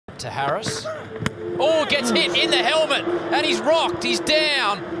to Harris. Oh, gets hit in the helmet, and he's rocked, he's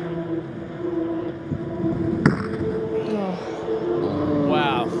down.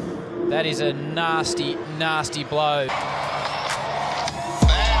 Wow, that is a nasty, nasty blow.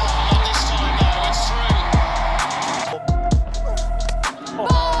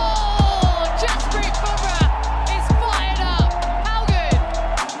 Oh, Jusprit Bumrah is fired up. How good?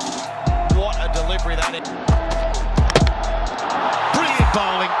 What a delivery that is. Brilliant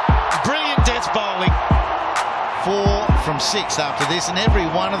bowling, brilliant death bowling. 4 from 6 after this, and every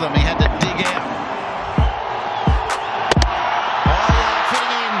one of them he had to dig out. Oh yeah,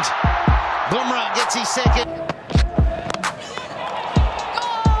 fitting end. Bumrah gets his second.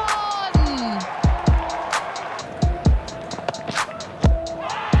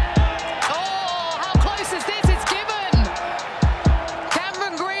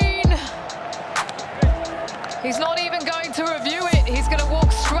 He's not even going to review it. He's going to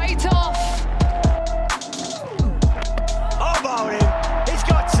walk straight off. Oh, bowled him. He's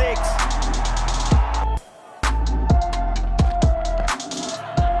got 6.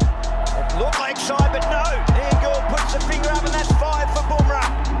 It looked like side, but no. Ingle puts the finger up, and that's 5 for Bumrah.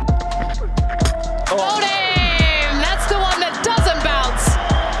 Bowled him. That's the one that doesn't bounce.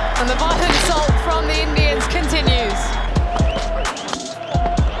 And the violent assault from the Indians continues.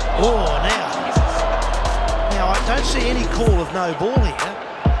 Oh, now I don't see any call of no ball here.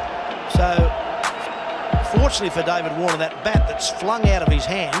 So, fortunately for David Warner, that bat that's flung out of his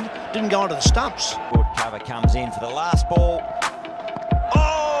hand didn't go onto the stumps. Good cover comes in for the last ball.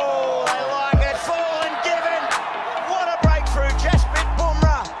 Oh, I like it. Full and given. What a breakthrough, Jusprit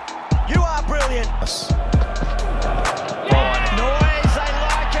Bumrah. You are brilliant. Noise, they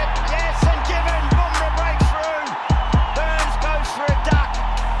like it. Yes, and given. Bumrah breaks through. Burns goes for a duck.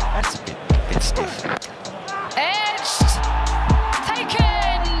 That's a bit stiff. Edged.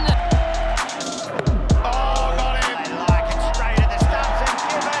 Taken. Oh, got him. They like it straight at the stumps and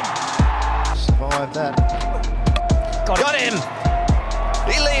given. Survived that. Got him.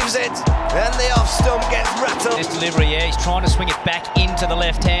 He leaves it. And the off stump gets rattled. This delivery, yeah, he's trying to swing it back into the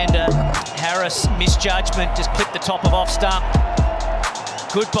left-hander. Harris, misjudgment, just clipped the top of off stump.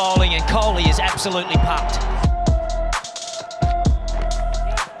 Good bowling, and Kohli is absolutely pumped.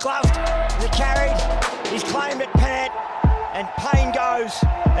 Gloved, he carried, he's claimed it, Pat, and Payne goes,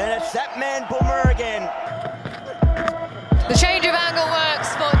 and it's that man Bumrah